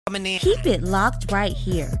Keep it locked right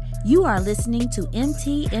here. You are listening to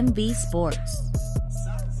MTMV Sports.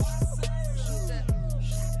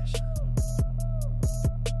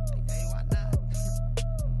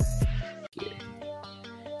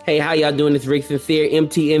 Hey, how y'all doing? It's Rick Sincere,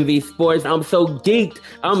 MTMV Sports. I'm so geeked.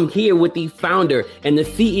 I'm here with the founder and the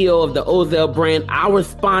CEO of the Ozell brand, our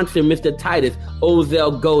sponsor, Mr. Titus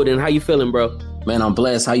Ozell Golden. How you feeling, bro? Man, I'm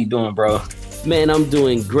blessed. How you doing, bro? Man, I'm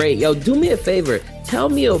doing great. Yo, do me a favor. Tell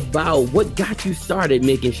me about what got you started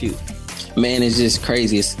making shoes. Man, it's just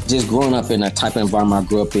crazy. It's just growing up in the type of environment I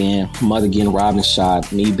grew up in, mother getting robbed and shot,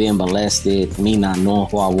 me being molested, me not knowing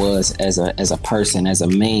who I was as a person, as a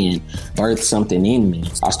man, birthed something in me.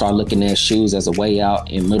 I started looking at shoes as a way out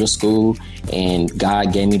in middle school, and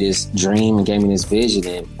God gave me this dream and gave me this vision,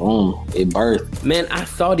 and boom, it birthed. Man, I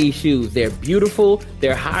saw these shoes. They're beautiful,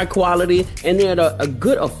 they're high quality, and they're at a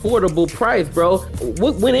good, affordable price, bro.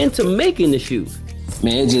 What went into making the shoes?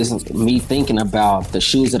 Man, it's just me thinking about the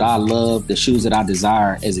shoes that I love, the shoes that I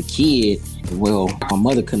desire as a kid. Well, my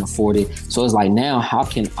mother couldn't afford it. So it's like, now how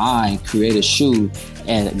can I create a shoe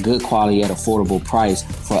at a good quality, at affordable price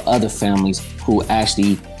for other families who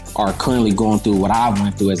actually are currently going through what I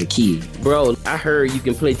went through as a kid? Bro, I heard you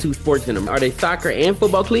can play two sports in them. Are they soccer and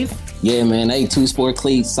football cleats? Yeah, man, they two sport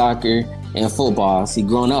cleats, soccer and football. See,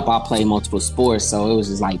 growing up, I played multiple sports, so it was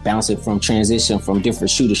just like bouncing from transition from different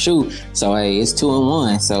shoe to shoe. So, hey, it's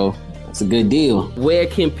 2-in-1, so it's a good deal. Where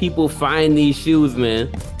can people find these shoes, man?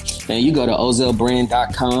 And you go to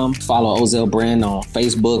ozellbrand.com, follow Ozell Brand on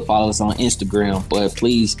Facebook, follow us on Instagram, but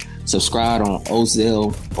please subscribe on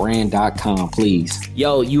ozellbrand.com, please.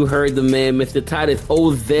 Yo, you heard the man, Mr. Titus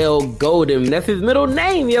Ozell Golden. That's his middle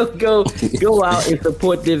name. Yo, go out and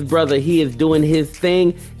support this brother. He is doing his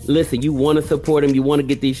thing. Listen, you want to support him. You want to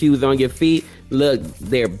get these shoes on your feet. Look,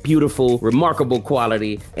 they're beautiful, remarkable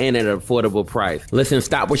quality, and at an affordable price. Listen,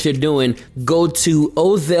 stop what you're doing. Go to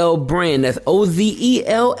Ozell Brand. That's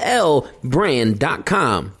OZELL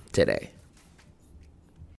brand.com today.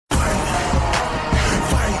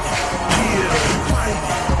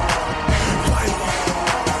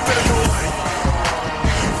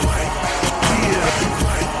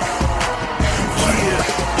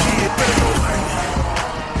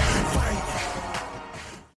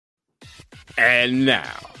 And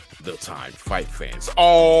now, the time fight fans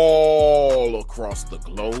all across the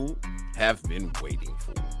globe have been waiting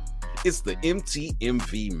for. It's the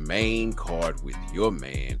MTMV main card with your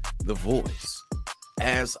man, The Voice.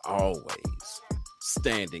 As always,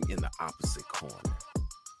 standing in the opposite corner,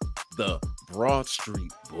 the Broad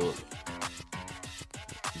Street Bully,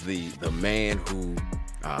 the man who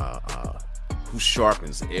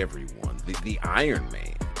sharpens everyone, the Iron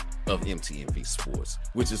Man of MTMV Sports,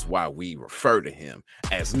 which is why we refer to him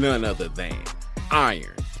as none other than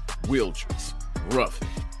Iron Wildress Ruffin.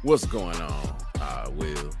 What's going on,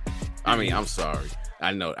 Will? I mean, I'm sorry.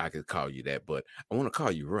 I know I could call you that, but I want to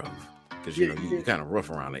call you Rough because you're kind of rough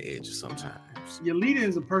around the edges sometimes. Your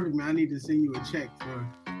lead-ins are perfect, man. I need to send you a check for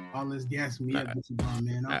all this gas me up with you,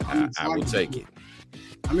 man. I will take it.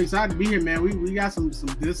 I'm excited to be here, man. We got some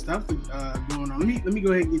good stuff going on. Let me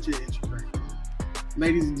go ahead and get your intro right.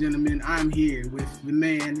 Ladies and gentlemen, I'm here with the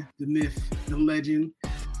man, the myth, the legend,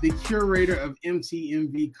 the curator of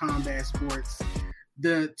MTMV Combat Sports,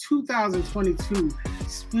 the 2022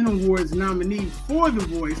 Spin Awards nominee for The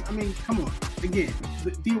Voice. I mean, come on. Again,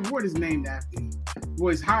 the award is named after you.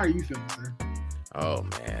 Voice, how are you feeling, sir? Oh,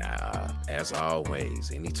 man. As always,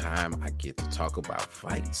 anytime I get to talk about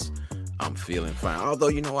fights, I'm feeling fine. Although,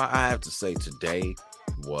 you know, I have to say today,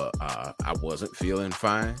 I wasn't feeling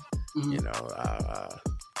fine. Mm-hmm. You know,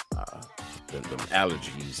 the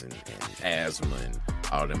allergies and asthma and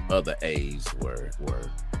all them other A's were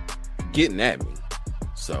getting at me.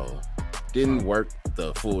 So didn't work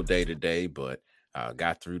the full day today, but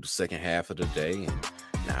got through the second half of the day, and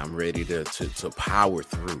now I'm ready to power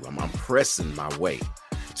through. I'm pressing my way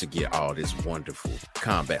to get all this wonderful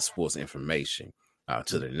combat sports information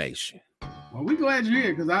to the nation. Well, we glad you're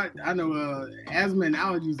here because I know asthma and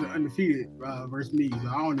allergies are undefeated versus me, so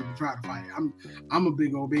I don't even try to fight it. I'm a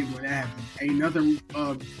big old baby when that happens. Ain't nothing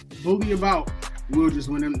bully about. We'll just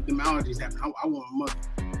when them allergies happen. I want a mother.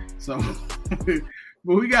 So,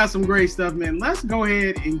 but we got some great stuff, man. Let's go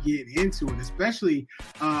ahead and get into it, especially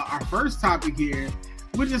our first topic here,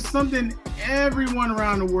 which is something everyone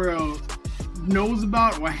around the world knows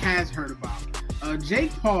about or has heard about.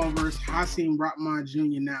 Jake Paul versus Hasim Rahman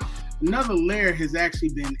Jr. Now, another layer has actually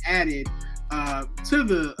been added to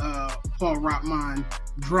the Paul Rahman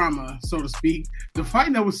drama, so to speak. The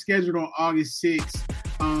fight that was scheduled on August 6th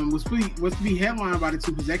was to be headlined by the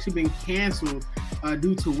two has actually been canceled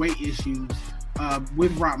due to weight issues.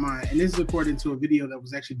 with Rockman, and this is according to a video that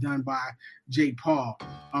was actually done by Jake Paul.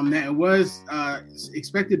 That it was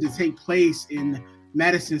expected to take place in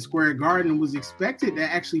Madison Square Garden, was expected to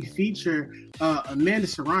actually feature Amanda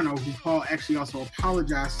Serrano, who Paul actually also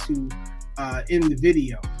apologized to in the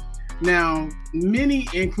video. Now, many,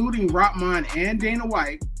 including Rockman and Dana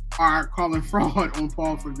White, are calling fraud on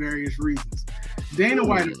Paul for various reasons. Dana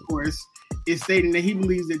White, of course, is stating that he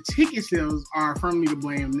believes that ticket sales are firmly to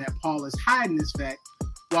blame, that Paul is hiding this fact,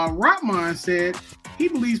 while Rockman said he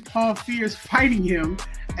believes Paul fears fighting him,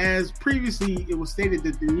 as previously it was stated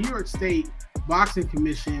that the New York State Boxing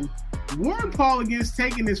Commission warned Paul against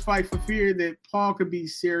taking this fight for fear that Paul could be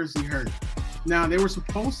seriously hurt. Now, they were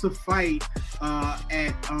supposed to fight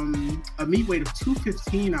at a meat weight of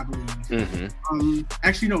 215, I believe. Mm-hmm.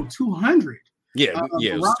 Actually, no, 200.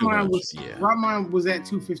 Rockman was at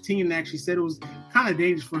 215 and actually said it was kind of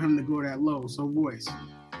dangerous for him to go that low. So, boys,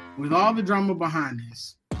 with all the drama behind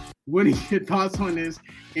this, what are your thoughts on this,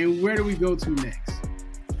 and where do we go to next?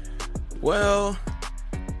 Well,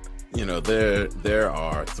 you know, there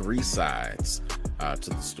are three sides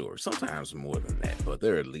to the story. Sometimes more than that, but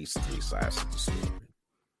there are at least three sides to the story.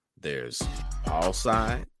 There's Paul's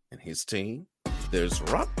side and his team. There's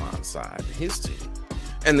Rockman's side and his team.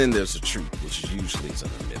 And then there's the truth, which usually is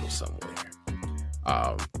in the middle somewhere.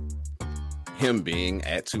 Him being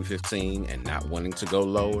at 215 and not wanting to go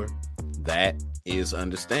lower, that is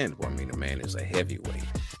understandable. I mean, the man is a heavyweight.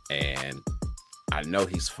 And I know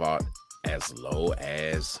he's fought as low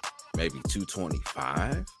as maybe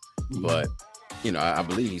 225, but, you know, I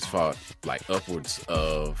believe he's fought like upwards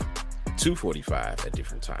of 245 at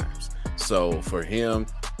different times. So for him,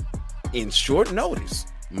 in short notice,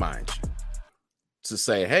 mind you, to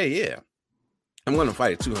say, hey, yeah, I'm going to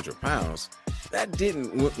fight at 200 pounds. That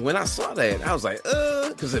didn't, when I saw that, I was like,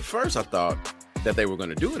 because at first I thought that they were going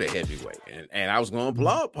to do it at heavyweight. And I was going to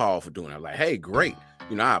applaud Paul for doing it. Like, hey, great.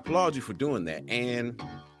 You know, I applaud you for doing that. And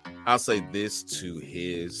I'll say this to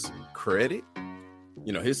his credit.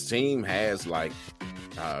 You know, his team has like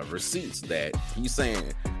receipts that he's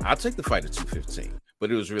saying, I'll take the fight at 215.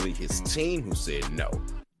 But it was really his team who said, no,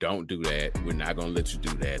 don't do that. We're not going to let you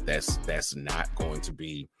do that. That's not going to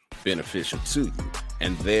be beneficial to you.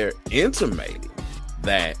 And they're intimating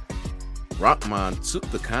that Rockman took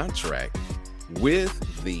the contract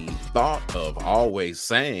with the thought of always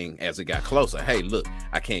saying, as it got closer, hey, look,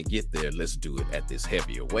 I can't get there. Let's do it at this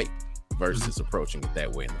heavier weight, versus approaching it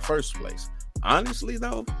that way in the first place. Honestly,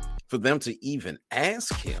 though, for them to even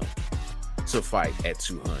ask him to fight at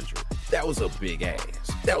 200, that was a big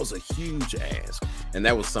ask. That was a huge ask. And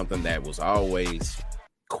that was something that was always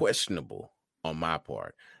questionable on my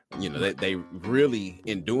part. You know, they really,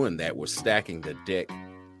 in doing that, were stacking the deck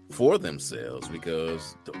for themselves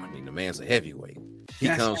because, I mean, the man's a heavyweight. He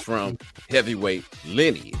comes from heavyweight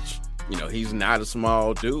lineage. You know, he's not a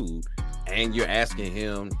small dude. And you're asking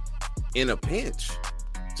him in a pinch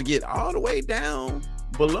to get all the way down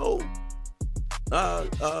below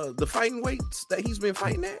the fighting weights that he's been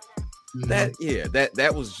fighting at.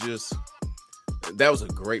 That was a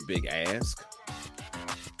great big ask,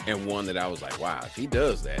 and one that I was like, wow, if he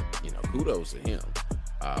does that, you know, kudos to him.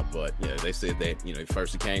 But you know, they said that, you know,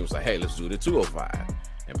 first he came, was like, hey, let's do it at 205,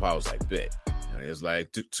 and Paul was like, bet. And it was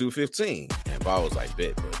like 215, and Paul was like,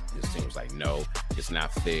 bet. But his team was like, no, it's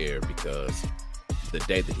not fair, because the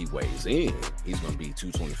day that he weighs in, he's going to be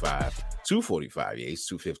 225, 245. Yeah, he's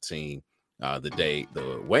 215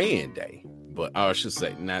 the weigh-in day. But I should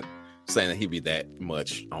say, not saying that he'd be that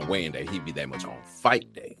much on weigh-in day, he'd be that much on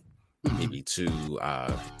fight day. He'd be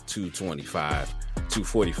 225,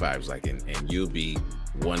 245. It's like, and you'll be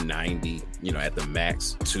 190, you know, at the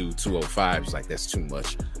max, to 205. It's like, that's too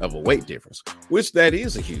much of a weight difference, which that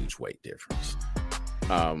is a huge weight difference.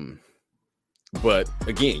 But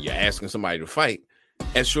again, you're asking somebody to fight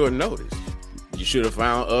at short notice. You should have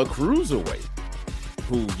found a cruiserweight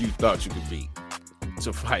who you thought you could beat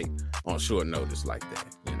to fight on short notice like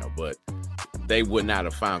that, you know, but they would not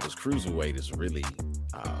have found, because cruiserweight is really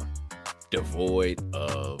devoid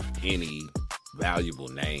of any valuable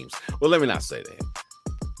names. Well, let me not say that.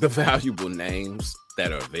 The valuable names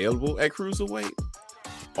that are available at cruiserweight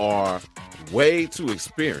are way too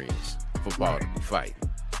experienced for Paul to be fighting.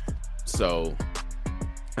 So,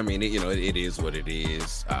 I mean, you know, it is what it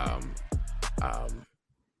is.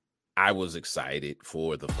 I was excited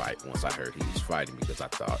for the fight once I heard he was fighting, because I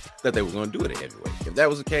thought that they were going to do it at heavyweight. If that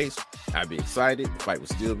was the case, I'd be excited. The fight would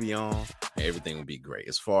still be on, and everything would be great.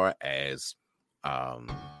 As far as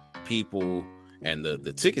people and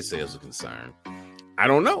the ticket sales are concerned, I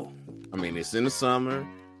don't know. I mean, it's in the summer.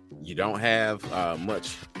 You don't have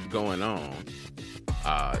much going on.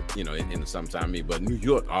 in the summertime. But New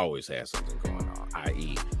York always has something going on,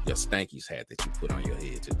 i.e., your Stanky's hat that you put on your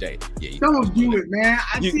head today. Yeah, don't do it, man.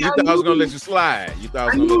 You thought I was gonna let you slide. You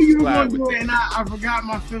thought I was knew you were gonna do it, and I forgot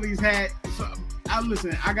my Phillies hat. So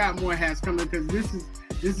I got more hats coming because this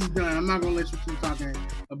is done. I'm not gonna let you keep talking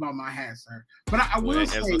about my hat, sir. But I will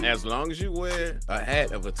say, as long as you wear a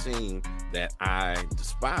hat of a team that I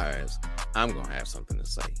despise, I'm gonna have something to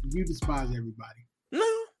say. You despise everybody. No.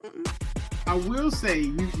 I will say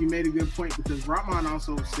you made a good point because Rahman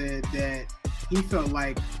also said that he felt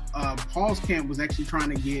like Paul's camp was actually trying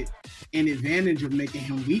to get an advantage of making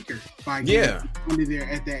him weaker by getting under there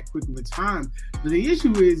at that quick of a time. But the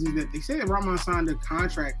issue is that they said that Rahman signed a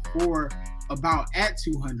contract for about at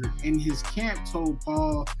 200, and his camp told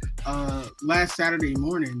Paul last Saturday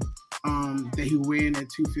morning that he would weigh in at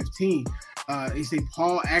 215. They say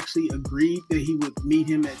Paul actually agreed that he would meet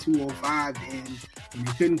him at 205, and when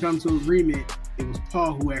they couldn't come to agreement, it was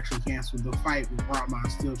Paul who actually canceled the fight with Rahman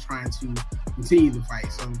still trying to continue the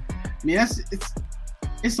fight. So, I mean,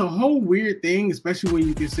 it's a whole weird thing, especially when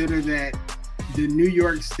you consider that the New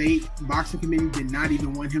York State Boxing Committee did not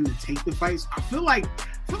even want him to take the fight. So I feel like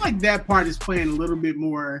that part is playing a little bit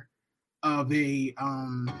more of a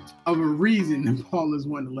reason that Paul is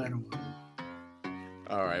wanting to let him.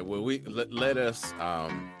 All right. Well, let us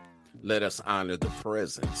honor the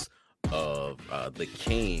presence of the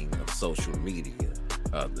king of social media,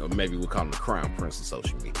 or maybe we'll call him the crown prince of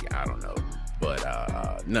social media. I don't know, but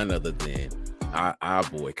none other than our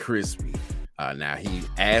boy Crispy. Now he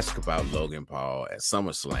asked about Logan Paul at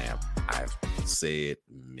SummerSlam. I've said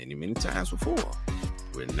many times before,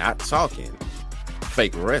 we're not talking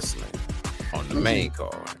fake wrestling on the main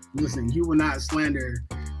card. Listen, you will not slander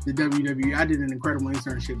the WWE. I did an incredible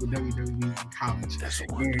internship with WWE in college. That's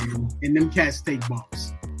wonderful. And them cats take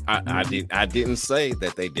bumps. I didn't say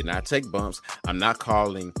that they did not take bumps. I'm not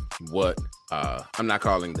calling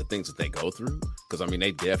the things that they go through, because I mean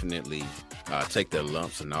they definitely take their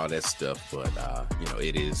lumps and all that stuff. But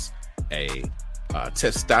it is a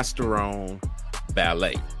testosterone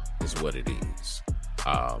ballet is what it is.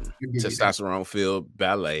 Testosterone filled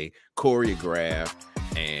ballet, choreographed,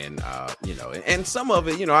 and and some of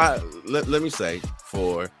it, let me say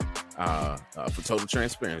for total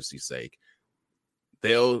transparency's sake,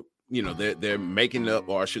 they're making up,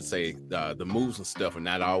 or I should say the moves and stuff are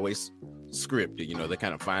not always scripted. They're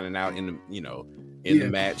kind of finding out in the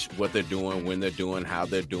match what they're doing, when they're doing, how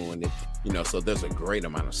they're doing it. So there's a great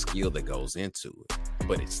amount of skill that goes into it,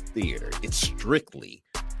 but it's theater. It's strictly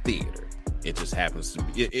theater. It just happens to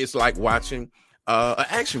be. It's like watching an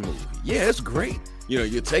action movie. Yeah, it's great.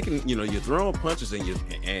 You're taking, you're throwing punches and you're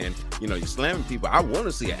slamming people. I want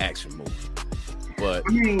to see an action movie, but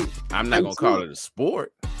I'm not gonna call it a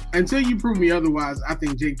sport until you prove me otherwise. I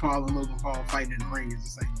think Jake Paul and Logan Paul fighting in the ring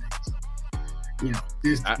is the same thing. So,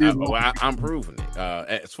 I'm proving it.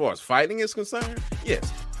 As far as fighting is concerned,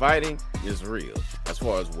 yes, fighting is real. As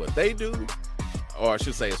far as what they do, or I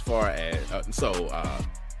should say, as far as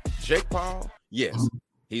Jake Paul, yes,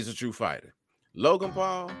 he's a true fighter. Logan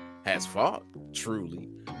Paul has fought truly,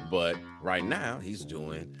 but right now he's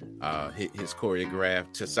doing his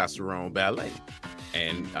choreographed testosterone ballet,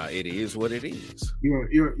 and it is what it is.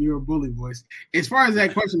 You're a bully, voice. As far as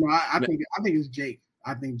that question, I think it's Jake.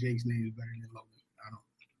 I think Jake's name is better than Logan.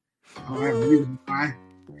 I don't have a reason why.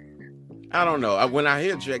 I don't know. When I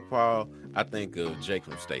hear Jake Paul, I think of Jake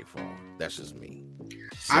from State Farm. That's just me.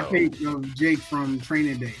 So, I think of Jake from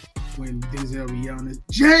Training Day when Denzel be yelling,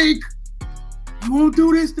 "Jake, you won't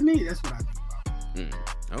do this to me." That's what I think about. Okay.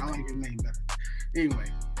 I like his name better. Anyway,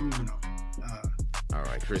 moving on. All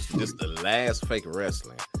right, Chris, this is the last fake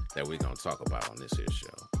wrestling that we're going to talk about on this here show.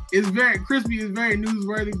 It's very crispy, it's very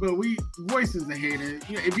newsworthy, but Voice is a hater.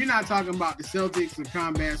 If you're not talking about the Celtics or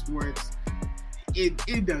combat sports, it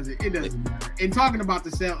doesn't matter. And talking about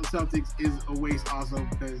the Celtics is a waste also,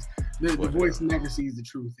 because the Voice never sees the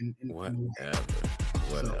truth. Whatever.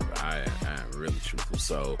 I am really truthful.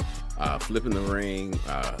 So, flipping the ring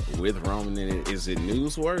with Roman in it, is it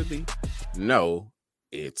newsworthy? No,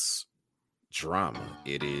 it's drama.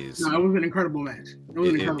 It is. No, it was an incredible match.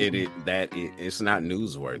 It's not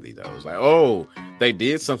newsworthy though. It's like, they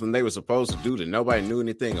did something they were supposed to do that nobody knew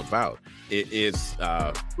anything about. It is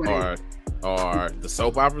are the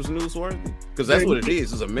soap operas newsworthy? Because that's what it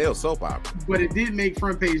is. It's a male soap opera. But it did make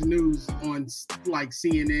front page news on like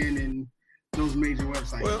CNN and those major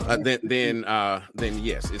websites. Well, then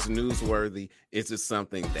yes, it's newsworthy. Is it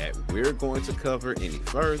something that we're going to cover any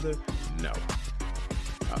further? No.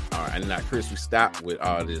 All right, and now Chris, we stopped with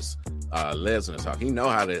all this Lesnar talk. He know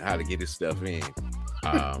how to get his stuff in.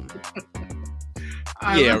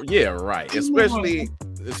 Right. Especially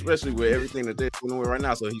with everything that they're doing right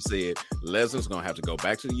now. So he said Lesnar's gonna have to go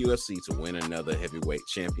back to the UFC to win another heavyweight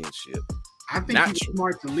championship. I think he was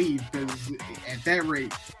smart to leave because at that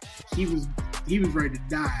rate, he was ready to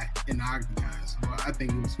die in the octagon. So I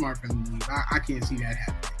think it was smart for him to leave. I can't see that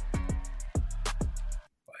happening.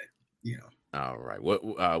 But All right.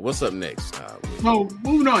 What's up next? So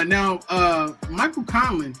moving on now, Michael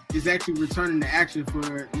Conlan is actually returning to action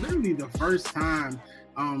for literally the first time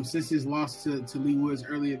since his loss to Lee Woods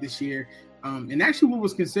earlier this year, and actually what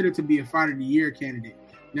was considered to be a Fight of the Year candidate.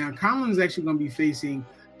 Now Conlan is actually going to be facing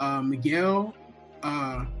Miguel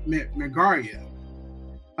Margarita.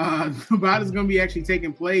 The bout is going to be actually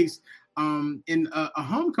taking place in a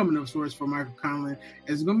homecoming of sorts for Michael Conlan.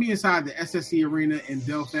 It's going to be inside the SSE Arena in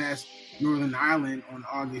Belfast, Northern Ireland on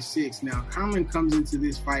August 6th. Now, Conlan comes into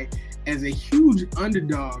this fight as a huge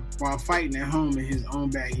underdog while fighting at home in his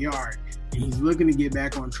own backyard. And he's looking to get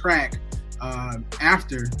back on track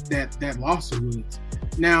after that loss to Woods.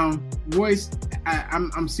 Now, boys,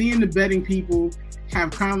 I'm seeing the betting people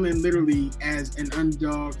have Conlan literally as an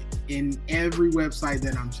underdog in every website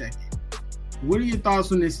that I'm checking. What are your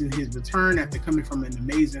thoughts on this in his return after coming from an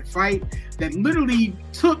amazing fight that literally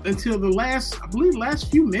took until the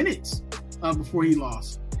last few minutes before he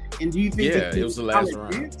lost? And do you think it was the last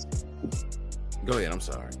round? Chance? Go ahead. I'm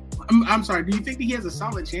sorry. I'm sorry. Do you think that he has a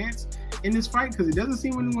solid chance in this fight? Because it doesn't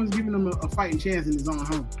seem anyone's giving him a fighting chance in his own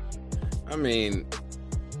home. I mean,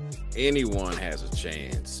 anyone has a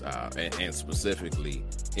chance, and specifically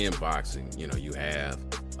in boxing, you have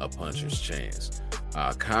a puncher's chance.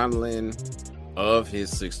 Conlan, of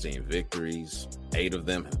his 16 victories, 8 of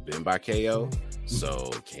them have been by KO. So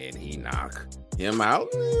can he knock him out?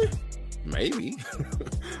 Maybe.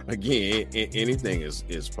 Again, anything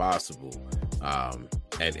is possible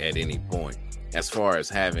at any point. As far as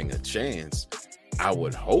having a chance, I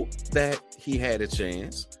would hope that he had a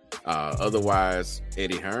chance. Otherwise,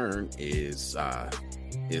 Eddie Hearn is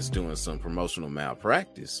doing some promotional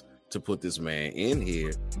malpractice to put this man in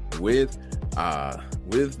here with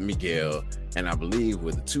Miguel, and I believe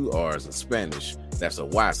with the 2 R's in Spanish, that's a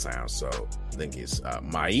Y sound. So I think it's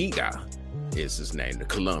Maiga is his name, the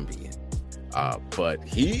Colombian. But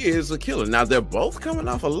he is a killer. Now they're both coming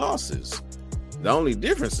off of losses. The only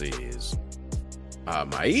difference is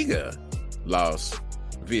Maiga lost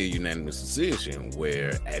via unanimous decision,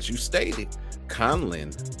 where, as you stated,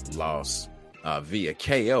 Conlan lost via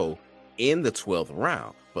KO in the 12th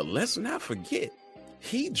round. But let's not forget,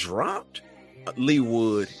 he dropped Lee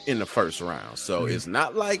Wood in the first round. So it's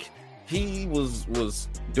not like he was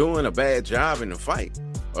doing a bad job in the fight,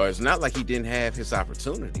 or it's not like he didn't have his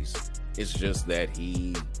opportunities. It's just that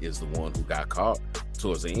he is the one who got caught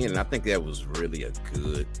towards the end. And I think that was really a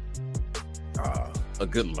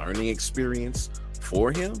good learning experience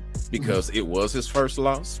for him, because it was his first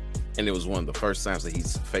loss, and it was one of the first times that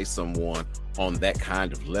he's faced someone on that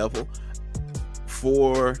kind of level.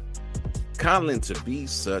 For Conlan to be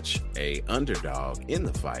such a underdog in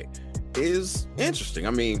the fight is interesting.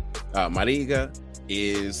 I mean, Mariga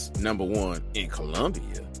is number 1 in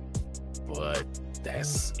Colombia, but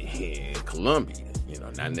that's in Colombia,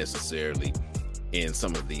 not necessarily in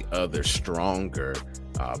some of the other stronger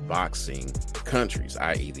boxing countries,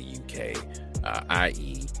 i.e. the UK,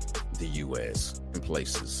 i.e. the US, and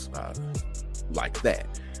places like that.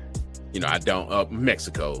 I don't,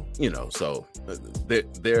 Mexico, so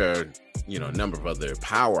there are, a number of other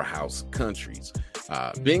powerhouse countries.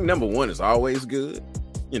 Being number 1 is always good,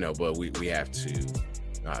 but we have to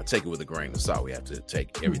take it with a grain of salt. We have to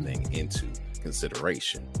take everything into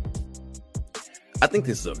consideration. I think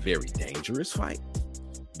this is a very dangerous fight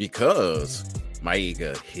because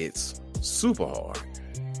Maiga hits super hard.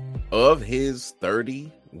 Of his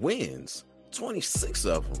 30 wins, 26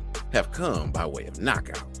 of them have come by way of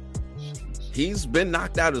knockout. He's been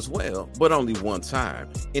knocked out as well, but only one time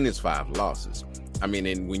in his 5 losses. I mean,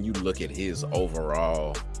 and when you look at his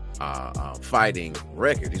overall fighting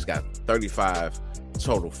record, he's got 35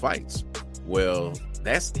 total fights. Well,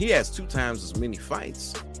 he has 2 times as many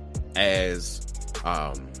fights as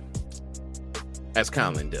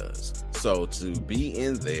Conlan does. So to be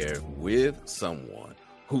in there with someone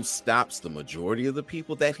who stops the majority of the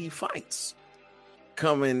people that he fights,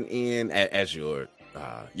 coming in as your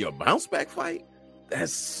bounce back fight,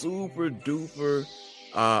 that's super duper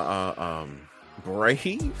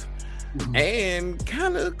brave and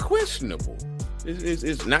kind of questionable.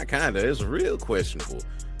 It's not kind of, it's real questionable.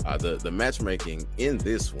 The matchmaking in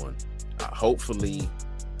this one, hopefully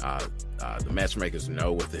the matchmakers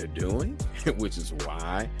know what they're doing, which is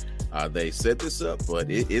why they set this up. But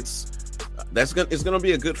it's it's gonna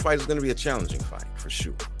be a good fight. It's gonna be a challenging fight for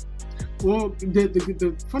sure. Well,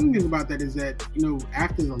 the funny thing about that is that,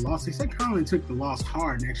 after the loss, they said Conlan took the loss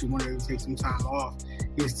hard and actually wanted to take some time off.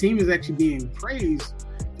 His team is actually being praised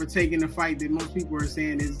for taking a fight that most people are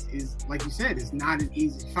saying is like you said, it's not an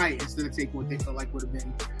easy fight, instead of taking what they felt like would have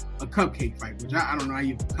been a cupcake fight, which I don't know how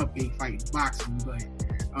you cupcake fight in boxing, but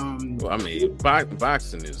well, I mean,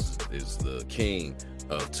 boxing is the king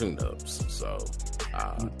of tune-ups, so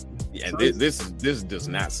this does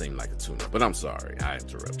not seem like a tune-up. But I'm sorry, I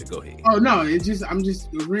interrupted. Go ahead. Oh no, I'm just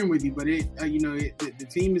agreeing with you, but the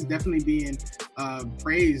team is definitely being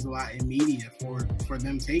praised a lot in media for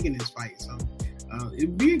them taking this fight. So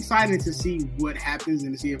it'd be exciting to see what happens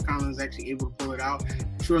and to see if Conlan is actually able to pull it out.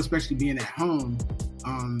 I'm sure, especially being at home,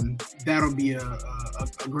 that'll be a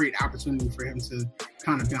great opportunity for him to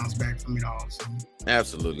kind of bounce back from it all. So.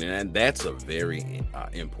 Absolutely, and that's a very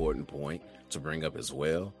important point to bring up as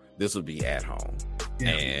well. This will be at home,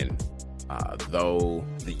 and though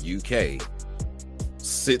the UK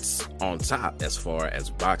sits on top as far as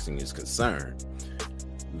boxing is concerned,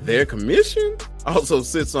 their commission also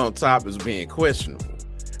sits on top as being questionable,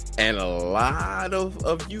 and a lot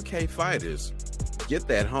of UK fighters get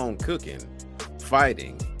that home cooking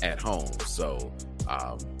fighting at home. So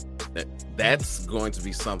that's going to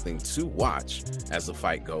be something to watch as the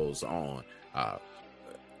fight goes on.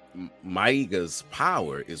 Maiga's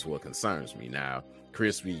power is what concerns me. Now,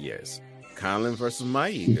 Crispy, yes, Conlan versus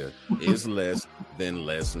Maiga is less than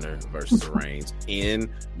Lesnar versus Reigns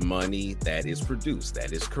in money that is produced.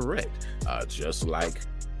 That is correct. Just like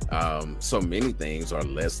so many things are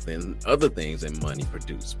less than other things in money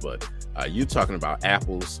produced. But you're talking about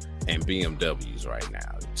apples and BMWs right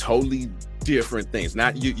now. Totally different things.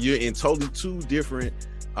 Not you're in totally two different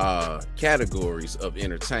categories of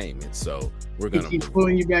entertainment. So we're gonna keep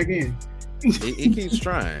pulling you back in. It keeps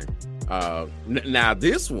trying. Now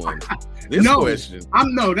this question.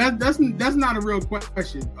 That's not a real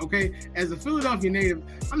question. Okay, as a Philadelphia native,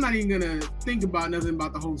 I'm not even gonna think about nothing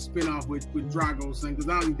about the whole spinoff with Drago's son, because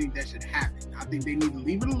I don't even think that should happen. I think they need to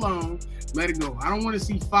leave it alone, let it go. I don't want to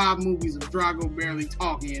see 5 movies of Drago barely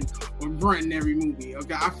talking or grunting every movie.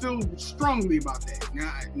 Okay, I feel strongly about that.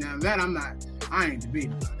 Now that I ain't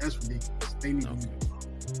debating about it. That's ridiculous. They need to leave it alone.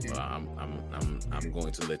 Yeah. Well, I'm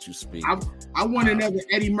going to let you speak. I want another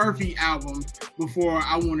Eddie Murphy album before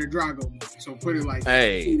I want a Drago movie. So put it like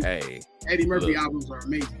hey, Eddie Murphy albums are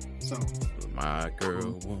amazing. So my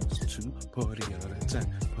girl wants to party all the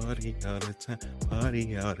time, party all the time,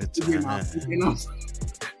 party all the time.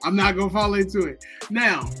 I'm not gonna fall into it.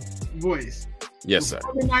 Now, boys. Yes, sir.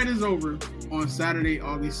 The night is over on Saturday,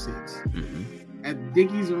 August 6th at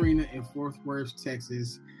Dickies Arena in Fort Worth,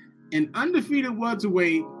 Texas. An undefeated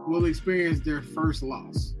welterweight will experience their first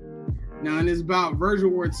loss. Now, in this bout,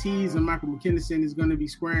 Virgil Ortiz and Michael McKinnison is going to be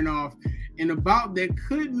squaring off in a bout that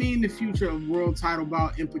could mean the future of world title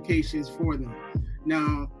bout implications for them.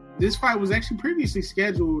 Now, this fight was actually previously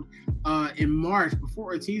scheduled in March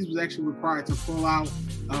before Ortiz was actually required to pull out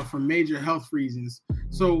for major health reasons.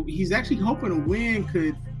 So he's actually hoping a win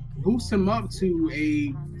could boost him up to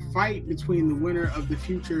a fight between the winner of the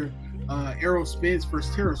future Errol Spence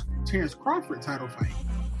versus Terrence Crawford title fight.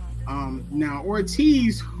 Now,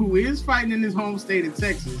 Ortiz, who is fighting in his home state of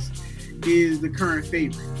Texas, is the current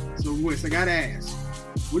favorite. So, boys, I gotta ask,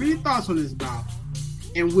 what are your thoughts on this bout?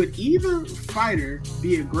 And would either fighter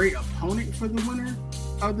be a great opponent for the winner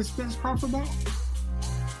of the Spence Crawford bout?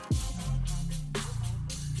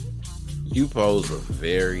 You pose a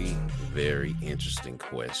very, very interesting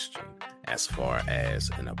question as far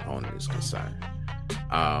as an opponent is concerned.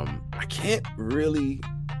 I can't really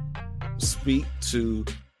speak to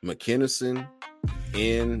McKinnison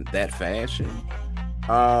in that fashion.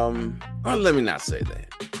 Or let me not say that.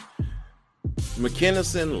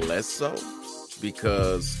 McKinnison less so,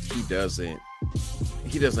 because he doesn't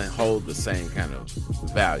hold the same kind of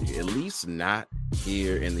value, at least not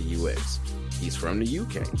here in the US. He's from the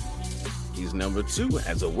UK. He's number 2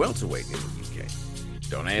 as a welterweight in the UK.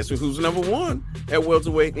 Don't ask me who's number 1 at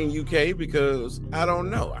welterweight in UK, because I don't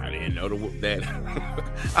know. I didn't know that.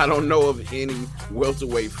 I don't know of any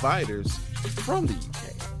welterweight fighters from the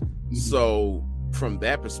UK. So from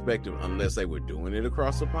that perspective, unless they were doing it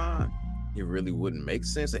across the pond, it really wouldn't make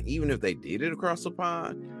sense. And even if they did it across the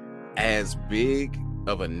pond, as big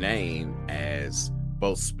of a name as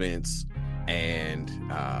both Spence and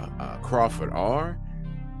Crawford are,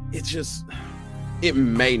 it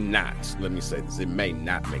may not, let me say this, it may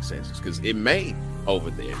not make sense, because it may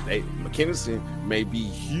over there, McKinnison may be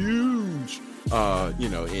huge,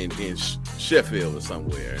 in Sheffield or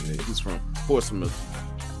somewhere, and he's from Portsmouth,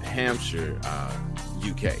 Hampshire,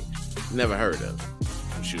 UK. Never heard of it.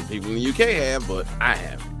 I'm sure people in the UK have, but I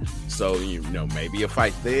haven't. So, you know, maybe a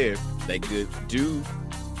fight there, they could do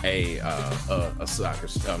a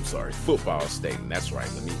football stadium. That's right.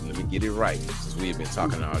 Let me get it right, since we have been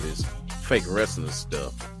talking all this fake wrestling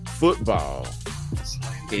stuff. Football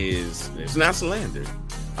it's not slander.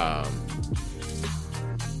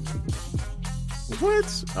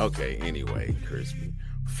 What? Okay, anyway, Crispy.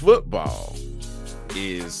 Football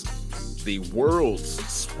is the world's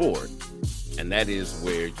sport, and that is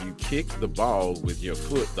where you kick the ball with your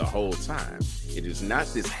foot the whole time. It is not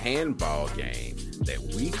this handball game that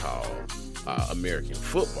we call American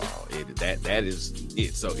football. That is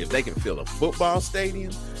it. So if they can fill a football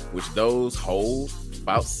stadium, which those hold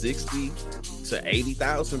about 60 to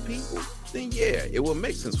 80,000 people, then yeah, it will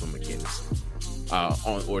make sense for McKinnison.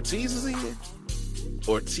 On Ortiz's end,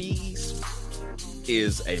 Ortiz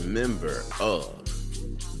is a member of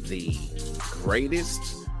the greatest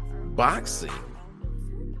boxing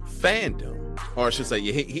fandom, or I should say,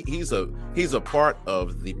 he's a part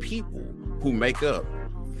of the people who make up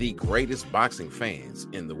the greatest boxing fans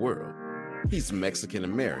in the world. He's Mexican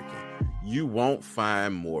American. You won't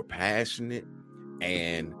find more passionate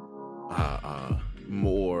and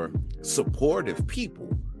more supportive people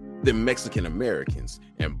than Mexican Americans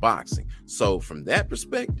in boxing. So from that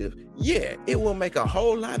perspective, yeah, it will make a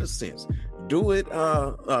whole lot of sense. Do it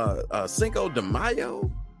Cinco de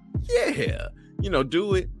Mayo, yeah, you know,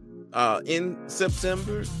 do it in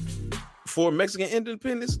September for Mexican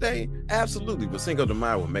Independence Day, absolutely. But Cinco de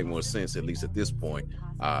Mayo would make more sense, at least at this point,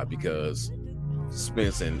 because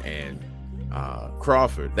Spence and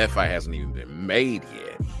Crawford, that fight hasn't even been made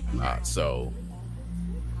yet. So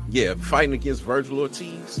yeah, fighting against Virgil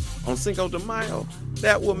Ortiz on Cinco de Mayo,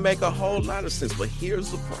 that would make a whole lot of sense. But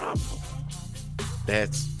here's the problem.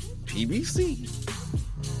 That's PBC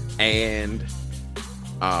and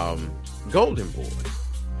Golden Boy.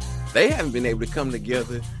 They haven't been able to come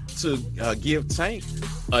together to give Tank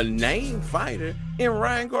a named fighter in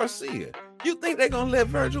Ryan Garcia. You think they're going to let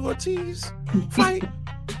Virgil Ortiz fight?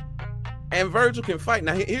 And Virgil can fight.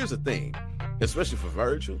 Now, here's the thing, especially for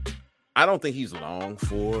Virgil. I don't think he's long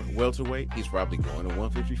for welterweight. He's probably going to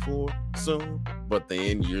 154 soon. But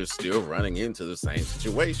then you're still running into the same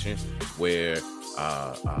situation where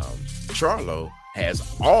Charlo has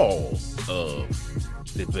all of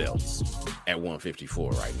the belts at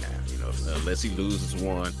 154 right now. You know, unless he loses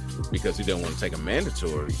one because he doesn't want to take a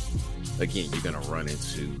mandatory, again, you're going to run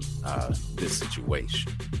into this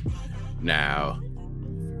situation. Now,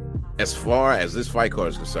 as far as this fight card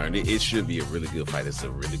is concerned, it should be a really good fight. It's a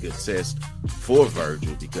really good test for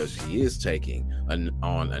Virgil because he is taking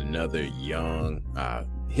on another young,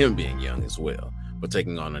 him being young as well, but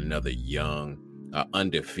taking on another young,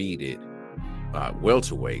 undefeated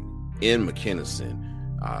welterweight in McKinnison.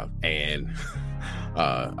 And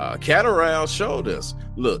Catterall showed us,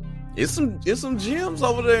 look, it's some gyms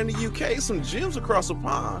over there in the UK, some gyms across the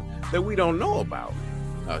pond that we don't know about.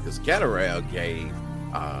 Because Catterall gave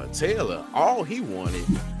Taylor all he wanted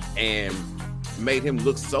and made him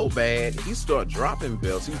look so bad he started dropping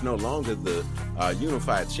belts. He's no longer the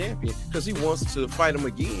unified champion because he wants to fight him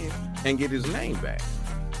again and get his name back,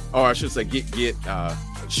 or I should say get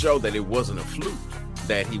show that it wasn't a fluke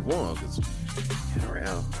that he won, because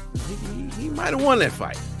he might have won that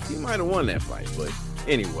fight. But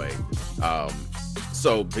anyway,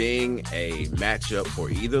 so being a matchup for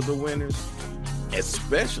either of the winners,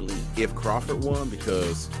 especially if Crawford won,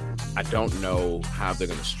 because I don't know how they're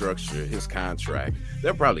going to structure his contract.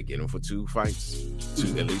 They'll probably get him for at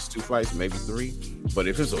least two fights, maybe 3. But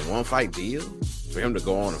if it's a 1-fight deal, for him to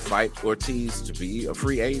go on and fight Ortiz, to be a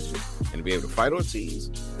free agent and to be able to fight Ortiz,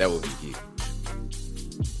 that would be huge.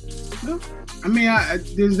 I mean,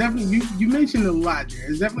 there's definitely, you mentioned a lot there.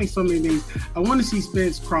 There's definitely so many things. I want to see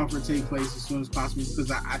Spence Crawford take place as soon as possible,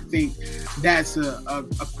 because I think that's a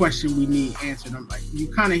question we need answered. I'm like, you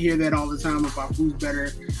kind of hear that all the time about who's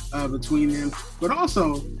better between them. But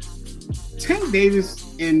also, Tank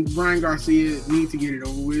Davis and Ryan Garcia need to get it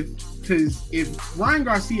over with, because if Ryan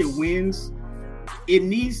Garcia wins, it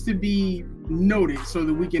needs to be noted so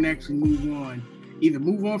that we can actually move on. Either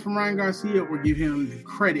move on from Ryan Garcia or give him the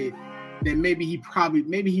credit that maybe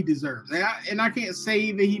he deserves. And I can't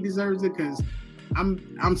say that he deserves it because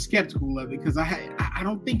I'm skeptical of it, because I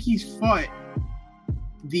don't think he's fought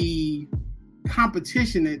the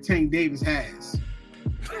competition that Tank Davis has.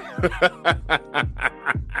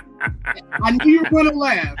 I knew you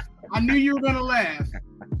were gonna laugh.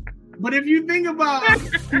 But if you think about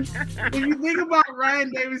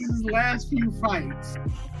Ryan Davis's last few fights,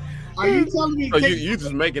 are you telling me? So you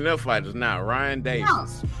just making up fighters now, Ryan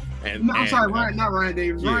Davis? No, I'm sorry, not Ryan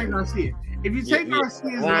Davis, yeah. Ryan Garcia. If you take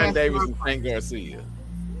Garcia's Ryan Davis and Tank Garcia.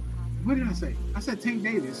 What did I say? I said Tank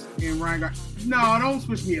Davis and Ryan Garcia. No, don't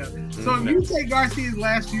switch me up. So if you take Garcia's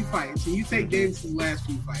last few fights and you take Davis's last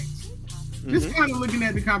few fights, just kind of looking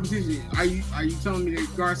at the competition, are you telling me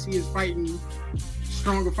that Garcia is fighting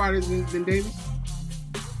stronger fighters than Davis?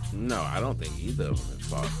 No, I don't think either of them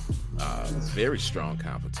fought very strong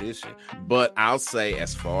competition. But I'll say,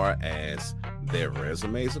 as far as their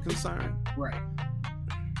resumes are concerned, right,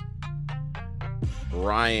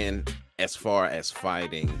 Ryan, as far as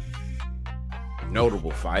fighting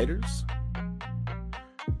notable fighters,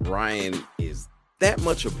 Ryan is that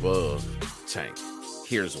much above Tank.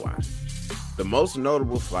 Here's why. The most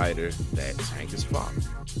notable fighter that Tank has fought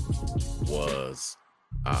was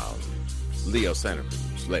Leo Santa Cruz.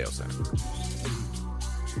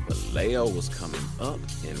 But Leo was coming up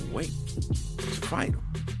in weight to fight him.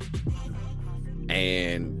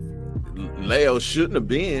 And Leo shouldn't have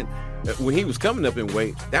been, when he was coming up in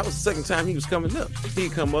weight, that was the second time he was coming up.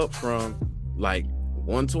 He'd come up from like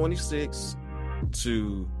 126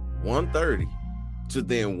 to 130 to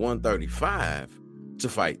then 135 to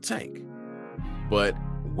fight Tank. But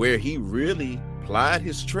where he really plied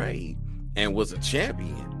his trade and was a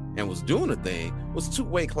champion and was doing a thing was 2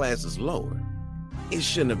 weight classes lower. It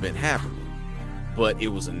shouldn't have been happening, but it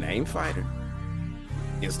was a name fighter.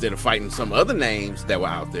 Instead of fighting some other names that were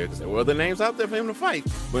out there, because there were other names out there for him to fight,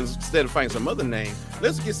 but instead of fighting some other name,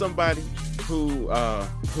 let's get somebody who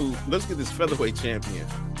let's get this featherweight champion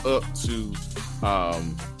up to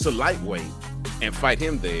lightweight and fight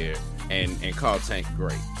him there and call Tank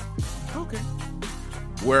great. Okay.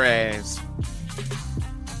 Whereas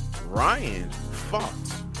Ryan fought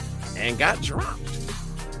and got dropped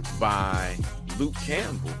by Luke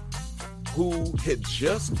Campbell, who had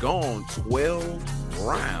just gone 12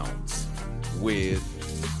 rounds with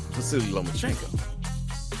Vasily Lomachenko.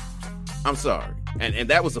 I'm sorry. And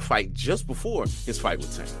that was a fight just before his fight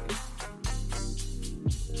with Tank.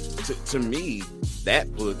 To me,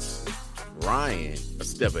 that puts Ryan a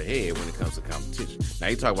step ahead when it comes to competition. Now,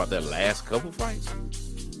 you talk about that last couple fights.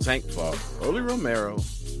 Tank fought Rolly Romero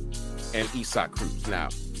and Isaac Cruz. Now,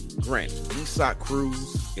 granted, Isaac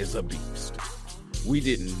Cruz is a beast. We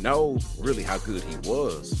didn't know really how good he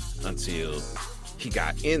was until he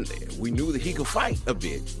got in there. We knew that he could fight a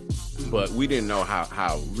bit, but we didn't know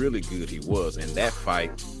how really good he was. And that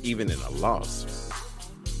fight, even in a loss,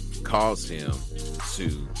 caused him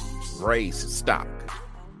to raise his stock.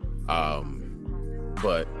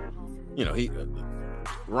 But you know,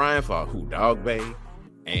 Ryan fought Dog Bay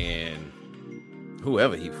and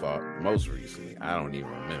whoever he fought most recently. I don't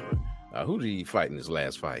even remember. Who did he fight in his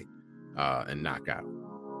last fight and knock out?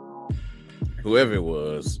 Whoever it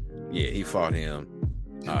was, yeah, he fought him.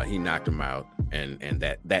 He knocked him out, and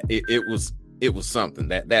that it was something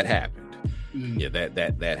that happened. Yeah,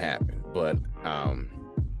 that happened. But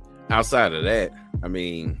outside of that, I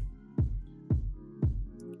mean,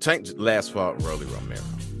 Tank last fought Rolly Romero.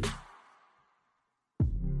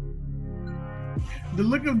 The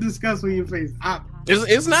look of disgust on your face.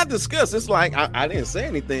 It's not disgust. It's like I didn't say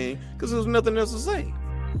anything because there was nothing else to say.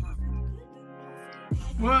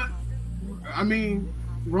 Well, I mean,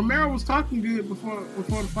 Romero was talking good before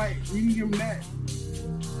the fight. You can give him that.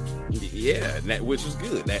 Yeah, which is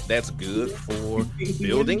good. That's good for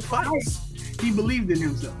building fights. He believed in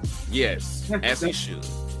himself. Yes, as he should.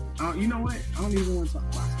 You know what? I don't even want to talk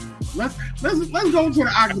about it. Let's go to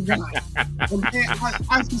the octagon. Okay,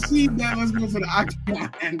 I concede that. Let's go to the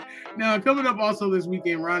octagon. Now, coming up also this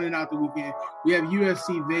weekend, rounding out the weekend, we have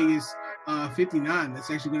UFC Vegas 59.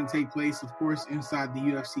 That's actually going to take place, of course, inside the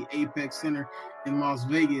UFC Apex Center in Las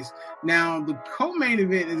Vegas. Now, the co-main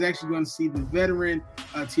event is actually going to see the veteran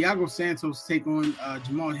Thiago Santos take on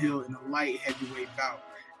Jamal Hill in a light heavyweight bout.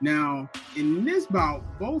 Now, in this bout,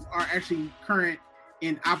 both are actually current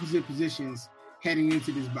in opposite positions heading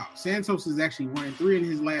into this bout. Santos is actually 1-3 in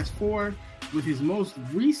his last 4, with his most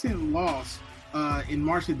recent loss in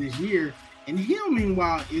March of this year. And Hill,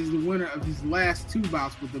 meanwhile, is the winner of his last 2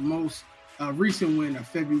 bouts, with the most recent win, a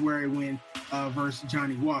February win versus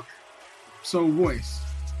Johnny Walker. So, Royce,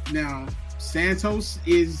 now Santos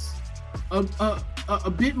is a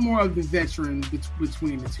bit more of the veteran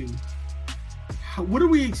between the two. What are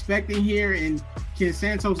we expecting here, and can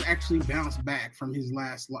Santos actually bounce back from his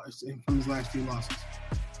last few losses?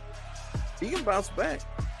 He can bounce back.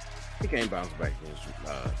 He can't bounce back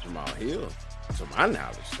against Jamal Hill, to my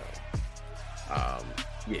knowledge, though.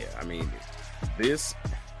 Yeah, I mean,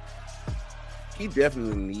 he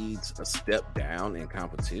definitely needs a step down in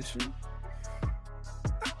competition.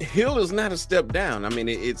 Hill is not a step down. I mean,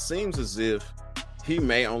 it seems as if he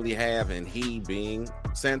may only have, and he being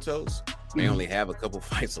Santos, may only have a couple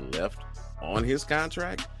fights left on his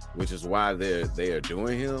contract, which is why they are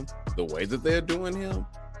doing him the way that they're doing him,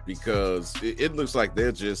 because it looks like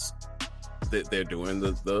they're doing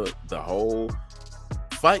the whole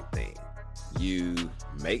fight thing. You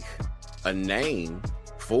make a name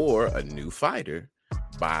for a new fighter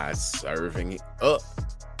by serving up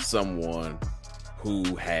someone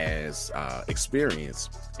who has experience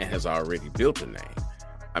and has already built a name.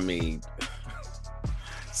 I mean,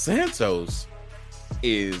 Santos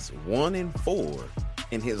is 1-4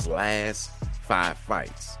 in his last 5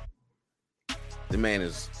 fights. The man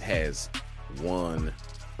has won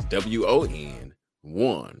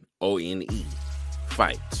WON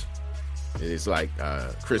fight. It's like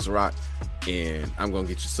Chris Rock and I'm Gonna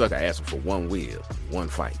Get You Sucker. I asked him for one wheel, one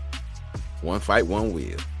fight, one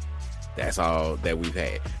wheel. That's all that we've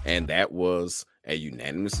had, and that was a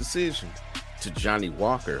unanimous decision to Johnny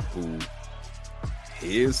Walker, who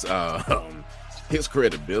his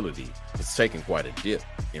credibility has taken quite a dip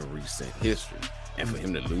in recent history, and for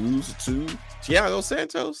him to lose to Thiago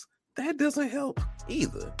Santos, that doesn't help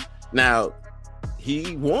either. Now,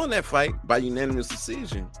 he won that fight by unanimous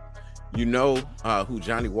decision. You know who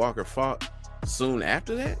Johnny Walker fought soon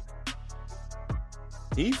after that?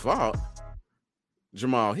 He fought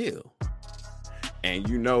Jamal Hill. And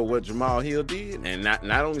you know what Jamal Hill did? And not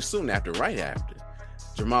only soon after, right after.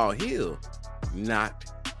 Jamal Hill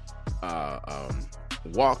knocked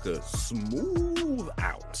Walker smooth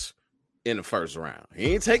out in the first round.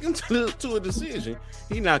 He ain't take him to a decision.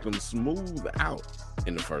 He knocked him smooth out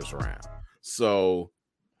in the first round. So,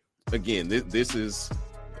 again, this is,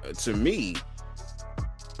 to me,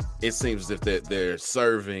 it seems as if they're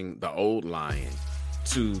serving the old lion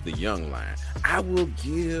to the young lion. I will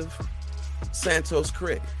give Santos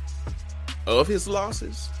credit. Of his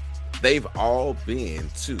losses, they've all been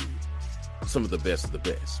to some of the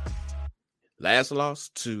best. Last loss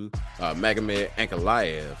to Magomed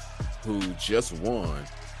Ankalaev, who just won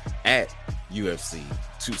at UFC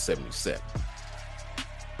 277.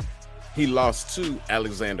 He lost to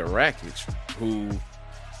Alexander Rakic, who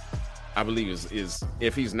I believe is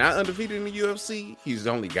if he's not undefeated in the UFC, he's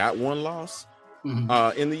only got one loss in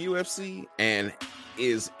the UFC and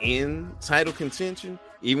is in title contention.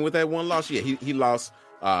 Even with that one loss, he lost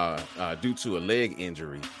due to a leg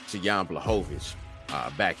injury to Jan Blachowicz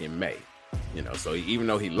back in May. You know, so even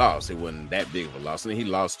though he lost, it wasn't that big of a loss. And then he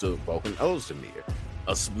lost to Volkan Ozdemir,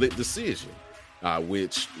 a split decision,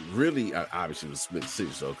 which really obviously was a split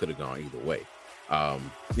decision, so it could have gone either way.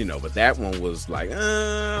 You know, but that one was like,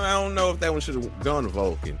 I don't know if that one should have gone to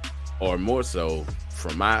Volkan, or more so,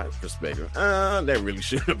 from my perspective, that really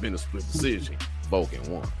should have been a split decision. Volkan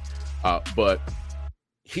won. But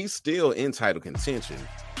he's still in title contention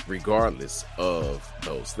regardless of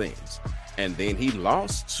those things. And then he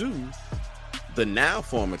lost to the now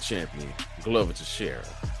former champion, Glover Teixeira,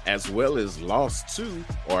 as well as lost to,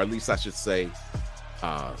 or at least I should say,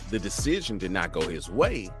 the decision did not go his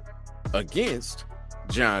way against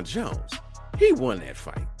John Jones. He won that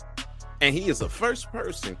fight. And he is the first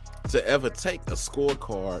person to ever take a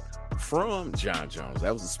scorecard from John Jones.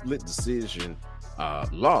 That was a split decision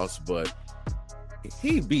loss, but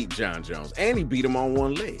he beat John Jones, and he beat him on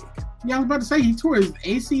one leg. Yeah, I was about to say he tore his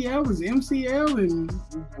ACL, his MCL, and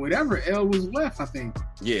whatever L was left, I think.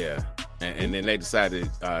 Yeah, and then they decided,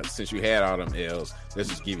 since you had all them L's, let's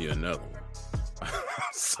just give you another one.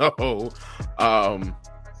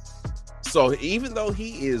 So even though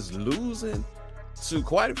he is losing to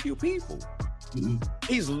quite a few people,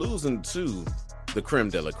 he's losing to the creme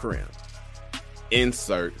de la creme.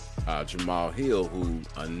 Insert Jamal Hill, who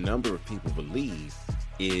a number of people believe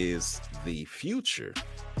is the future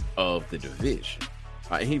of the division.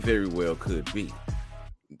 He very well could be.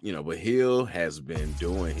 You know, but Hill has been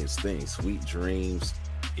doing his thing. Sweet Dreams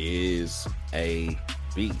is a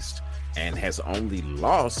beast and has only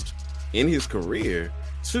lost in his career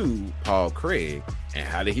to Paul Craig. And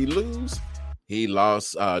how did he lose? He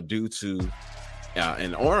lost due to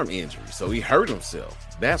an arm injury. So he hurt himself.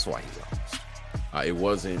 That's why he lost. It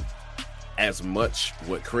wasn't as much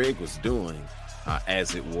what Craig was doing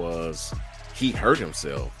as it was he hurt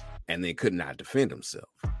himself and then could not defend himself.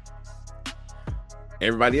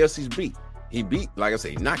 Everybody else he's beat. He beat, like I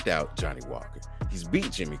say, he knocked out Johnny Walker. He's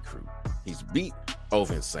beat Jimmy Crute. He's beat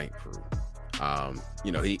Ovince St. Preux.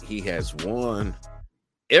 You know, he has won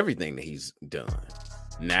everything that he's done.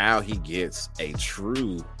 Now he gets a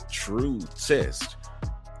true test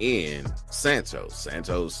in Santos.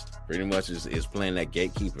 Santos pretty much is playing that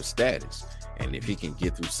gatekeeper status. And if he can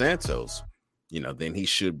get through Santos, you know, then he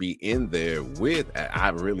should be in there with, I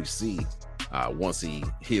really see once he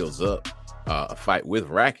heals up. A fight with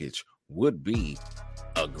Rakic would be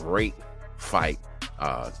a great fight,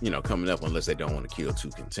 coming up, unless they don't want to kill two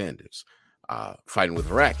contenders. Fighting with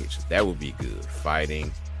Rakic, that would be good.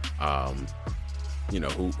 Fighting,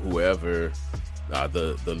 whoever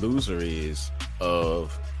the loser is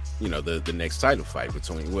of, the next title fight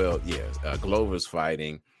between, Glover's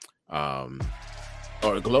fighting,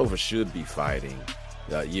 or Glover should be fighting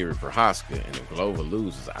Jiri Prochazka, and if Glover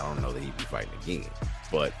loses, I don't know that he'd be fighting again.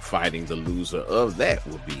 But fighting the loser of that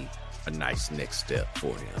would be a nice next step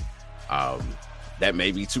for him. That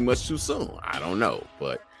may be too much too soon. I don't know.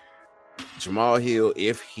 But Jamal Hill,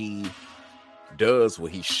 if he does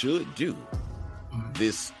what he should do,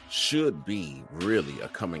 this should be really a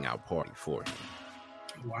coming out party for him.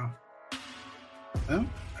 Wow. Well,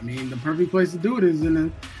 I mean, the perfect place to do it is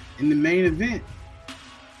in the main event.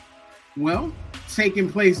 Well,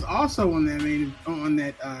 taking place also on that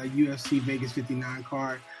UFC Vegas 59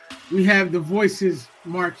 card, we have the Voices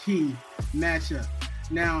marquee matchup.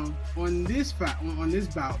 Now, on this bout,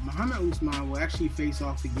 Muhammad Usman will actually face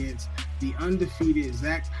off against the undefeated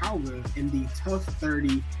Zach Pauga in the Tough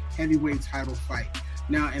 30 heavyweight title fight.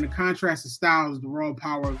 Now, in a contrast to styles, the raw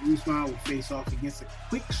power of Usman will face off against a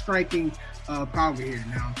quick striking Pauga here.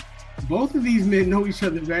 Now, both of these men know each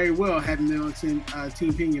other very well, having been on Team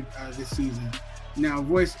Pinion this season. Now,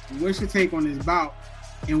 Voice, what's your take on this bout?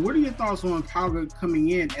 And what are your thoughts on Pauga coming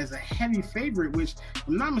in as a heavy favorite, which, if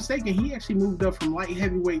I'm not mistaken, he actually moved up from light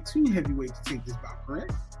heavyweight to heavyweight to take this bout,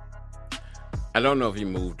 correct? I don't know if he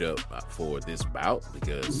moved up for this bout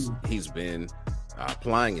because he's been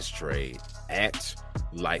plying his trade at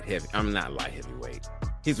not light heavyweight.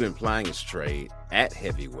 He's been plying his trade at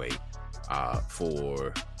heavyweight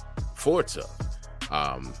for Tough.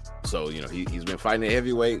 So, he's been fighting at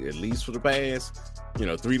heavyweight at least for the past,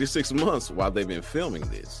 3 to 6 months while they've been filming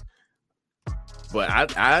this. But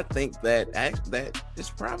I think that is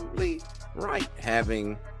probably right,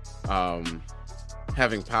 having Pauga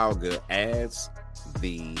as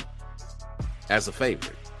a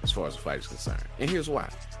favorite as far as the fight is concerned. And here's why.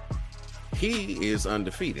 He is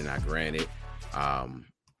undefeated. Now, granted,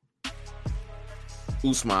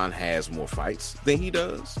 Usman has more fights than he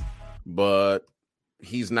does, but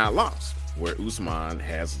he's not lost, where Usman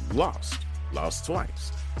has lost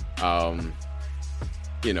twice.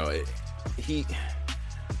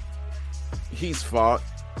 He's fought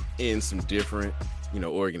in some different,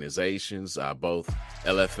 organizations, both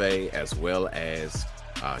LFA as well as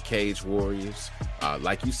Cage Warriors.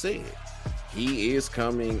 Like you said, he is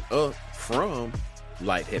coming up from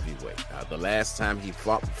light heavyweight. The last time he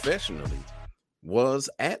fought professionally was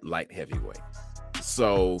at light heavyweight.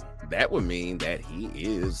 So that would mean that he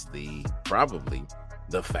is probably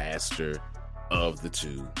the faster of the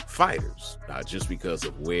two fighters, just because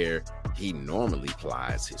of where he normally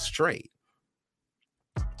plies his trade.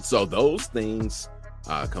 So those things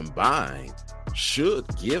combined should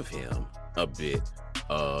give him a bit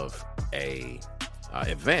of a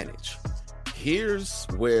advantage. Here's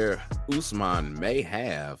where Usman may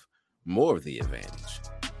have more of the advantage.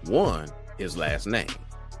 One, his last name.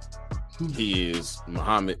 He is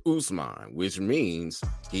Muhammad Usman, which means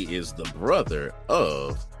he is the brother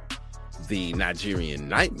of the Nigerian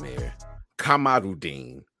Nightmare,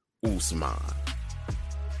 Kamaruddin Usman.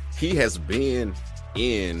 He has been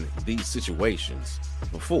in these situations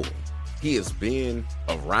before. He has been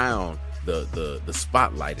around the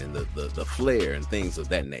spotlight and the flare and things of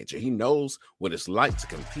that nature. He knows what it's like to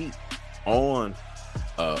compete on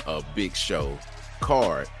a big show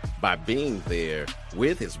card by being there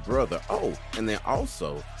with his brother. Oh, and then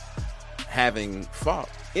also having fought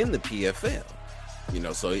in the PFL.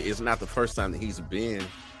 So it's not the first time that he's been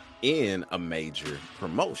in a major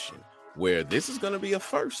promotion, where this is going to be a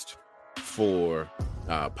first for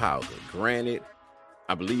Pauga. Granted,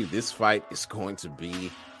 I believe this fight is going to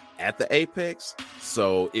be at the Apex,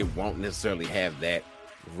 so it won't necessarily have that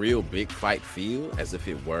real big fight feel as if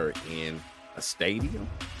it were in a stadium,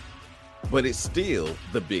 but it's still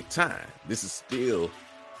the big time. This is still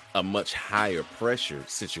a much higher pressure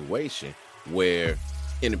situation, where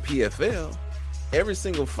in the PFL, every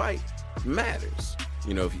single fight matters.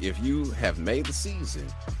 If you have made the season,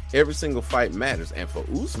 every single fight matters. And for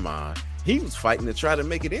Usman, he was fighting to try to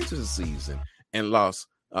make it into the season and lost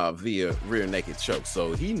via rear naked choke.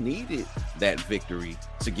 So he needed that victory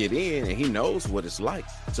to get in, and he knows what it's like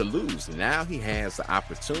to lose. Now he has the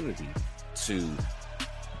opportunity to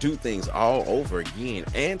do things all over again,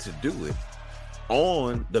 and to do it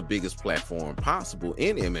on the biggest platform possible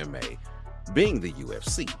in MMA, being the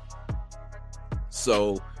UFC.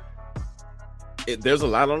 So there's a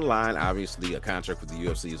lot on the line. Obviously, a contract with the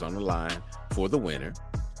UFC is on the line for the winner.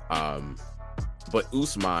 But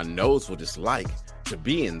Usman knows what it's like to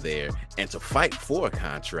be in there and to fight for a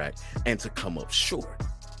contract and to come up short.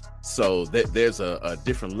 So there's a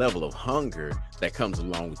different level of hunger that comes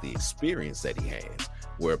along with the experience that he has.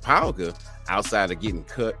 Where Pauga, outside of getting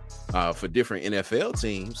cut for different NFL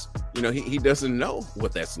teams, he doesn't know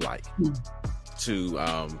what that's like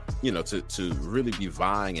to really be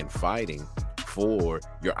vying and fighting for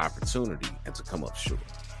your opportunity and to come up short.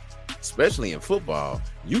 Especially in football,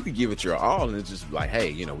 you could give it your all and it's just like,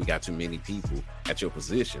 hey, we got too many people at your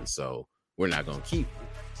position, so we're not going to keep you.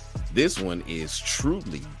 This one is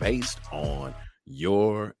truly based on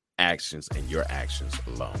your actions and your actions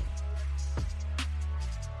alone.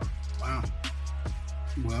 Wow.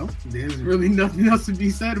 Well, there's really nothing else to be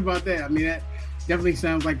said about that. I mean, that definitely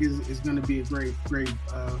sounds like it's going to be a great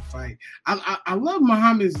fight. I love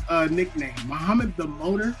Muhammad's nickname, Muhammad the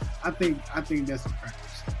Motor. I think that's impressive.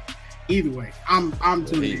 Either way, I'm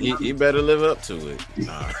tuning in. He better live up to it,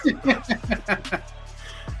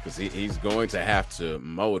 because he's going to have to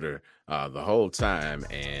motor the whole time.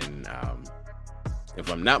 And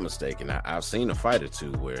if I'm not mistaken, I've seen a fight or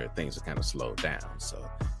two where things are kind of slowed down. So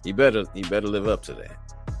he better live up to that.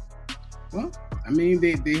 Well, I mean,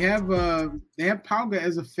 they have Pauga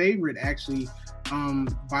as a favorite actually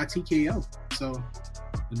by TKO. So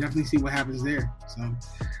we'll definitely see what happens there. So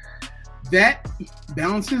that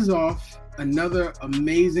bounces off another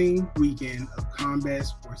amazing weekend of combat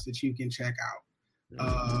sports that you can check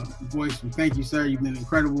out. Voice, thank you, sir. You've been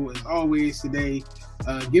incredible as always today.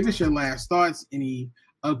 Give us your last thoughts, any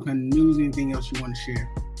upcoming news, anything else you want to share.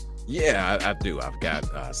 Yeah, I do. I've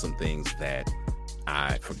got some things that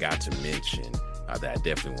I forgot to mention that I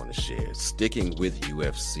definitely want to share. Sticking with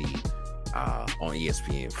UFC on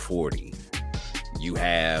ESPN 40, you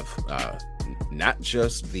have not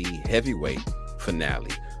just the heavyweight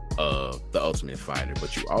finale of The Ultimate Fighter,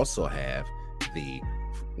 but you also have the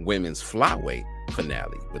women's flyweight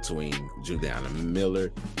finale between Juliana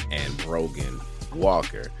Miller and Brogan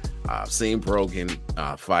Walker. I've seen Brogan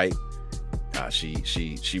fight.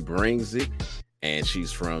 She brings it, and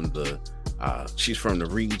she's from the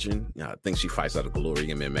region. I think she fights out of Glory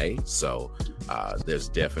MMA. So there's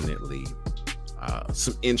definitely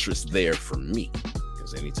some interest there for me,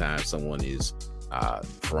 because anytime someone is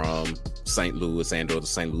from St. Louis and or the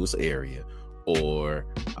St. Louis area or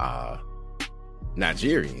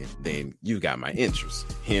Nigerian, then you got my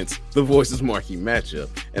interest. Hence the Voices marquee matchup.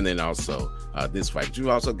 And then also this fight.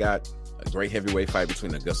 You also got a great heavyweight fight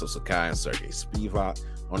between Augusto Sakai and Sergey Spivak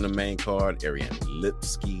on the main card. Ariane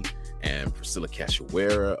Lipski and Priscilla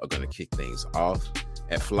Cachoeira are going to kick things off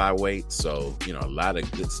at flyweight. So, a lot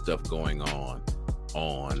of good stuff going on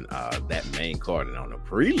that main card. And on the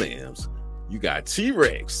prelims, you got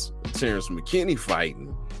T-Rex, Terrence McKinney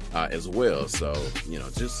fighting as well. So,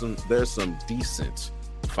 there's some decent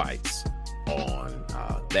fights on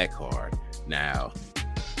that card. Now,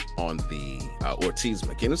 on the Ortiz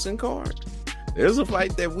McKinnison card, there's a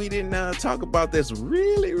fight that we didn't talk about that's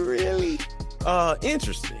really, really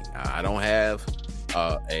interesting. I don't have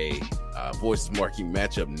a Voices marquee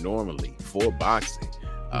matchup normally for boxing,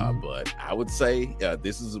 but I would say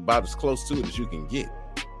this is about as close to it as you can get.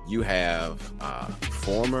 You have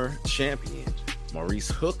former champion Maurice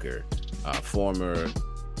Hooker, former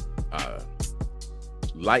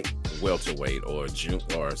light welterweight or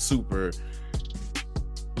super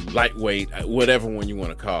lightweight, whatever one you want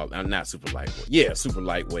to call it. I'm not super lightweight. Yeah, super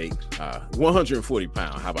lightweight. 140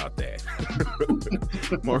 pounds. How about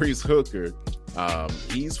that? Maurice Hooker.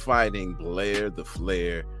 He's fighting Blair the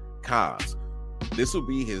Flair Cobbs. This will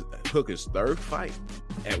be Hooker's third fight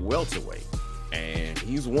at welterweight, and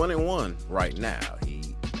he's 1-1 right now.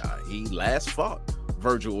 He last fought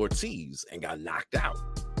Virgil Ortiz and got knocked out.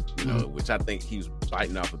 Which I think he was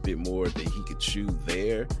biting off a bit more than he could chew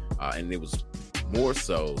there, and it was more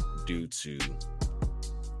so due to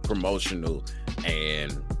promotional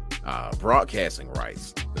and broadcasting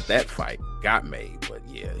rights that fight got made. But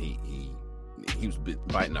yeah, he was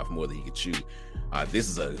biting off more than he could chew. This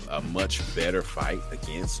is a much better fight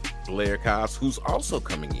against Blair Cobbs, who's also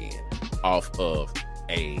coming in off of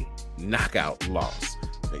a knockout loss.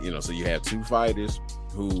 So you have two fighters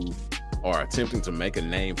who are attempting to make a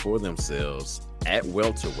name for themselves at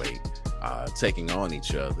welterweight, taking on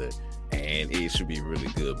each other, and it should be really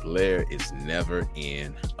good. Blair is never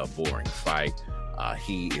in a boring fight.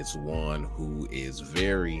 He is one who is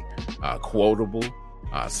very quotable.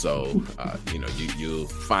 You'll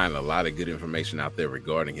find a lot of good information out there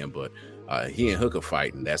regarding him, but he and Hooker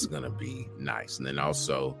fighting, that's going to be nice. And then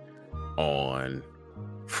also on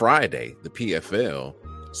Friday, the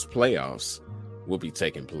PFL's playoffs, will be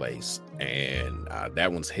taking place, and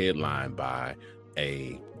that one's headlined by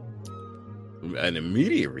an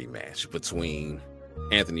immediate rematch between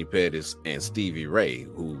Anthony Pettis and Stevie Ray,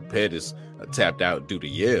 who Pettis tapped out due to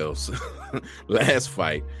yells last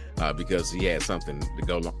fight because he had something to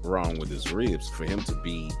go wrong with his ribs. For him to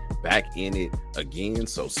be back in it again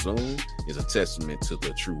so soon is a testament to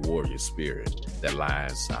the true warrior spirit that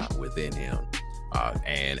lies within him.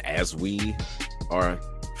 And as we are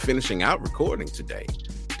finishing out recording today,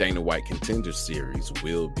 Dana White Contender Series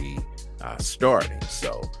will be starting.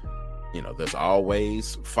 So, there's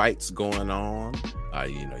always fights going on.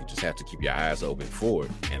 You just have to keep your eyes open for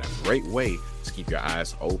it. And a great way to keep your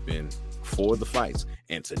eyes open for the fights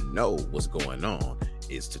and to know what's going on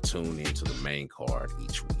is to tune into the main card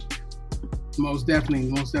each week. Most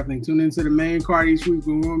definitely. Tune into the main card each week.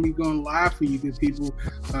 We're going to be going live for you good people.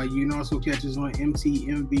 You can also catch us on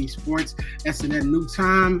MTMV Sports. That's in that new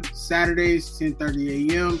time, Saturdays,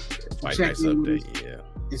 10:30 a.m. Fight Nights Update, yeah.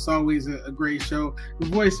 It's always a great show. The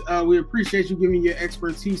Voice, we appreciate you giving your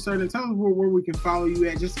expertise, sir. And tell us where we can follow you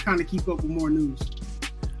at, just to kind of keep up with more news.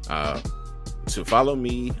 To follow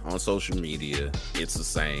me on social media, it's the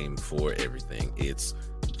same for everything. It's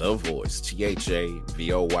The Voice, THAVOYZE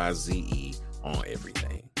on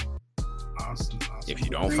everything. Awesome. If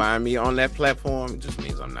you don't find me on that platform, it just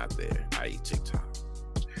means I'm not there, i.e. TikTok.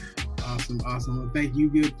 Awesome. Well, thank you,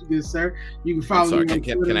 good sir. You can follow me.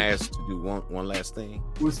 Can I ask to do one last thing?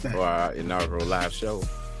 What's that? For our inaugural live show.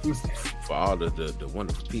 What's that? For all the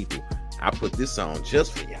wonderful people, I put this on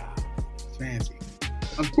just for y'all. Fancy.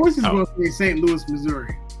 Of course, it's going to be St. Louis,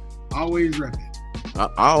 Missouri. Always repping.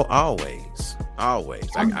 Always.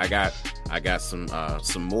 I got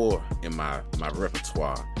some more in my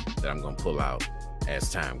repertoire that I'm gonna pull out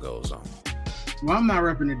as time goes on. Well, I'm not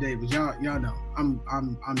repping today, but y'all know I'm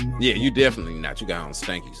yeah, you definitely not. You got on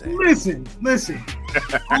Stanky's head. Listen.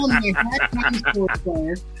 I'm a half-time sports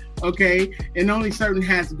player, okay, and only certain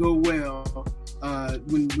hats go well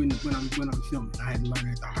when I'm filming. I had to learn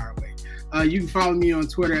it the hard way. You can follow me on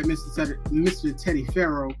Twitter at Mr. Teddy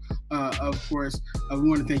Farrow. Of course, we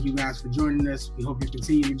want to thank you guys for joining us. We hope you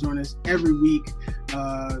continue to join us every week.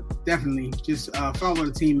 Definitely, just follow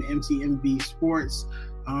the team at MTMV Sports.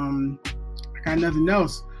 I got nothing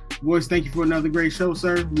else. Boys, thank you for another great show,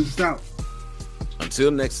 sir. Peace out.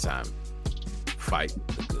 Until next time, fight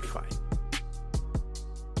the good fight.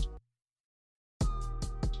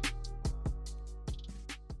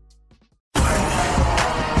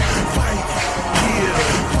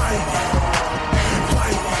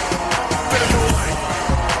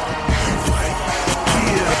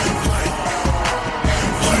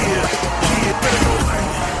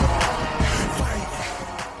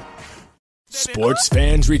 Sports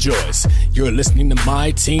fans rejoice. You're listening to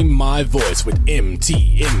My Team, My Voice with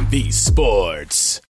MTMV Sports.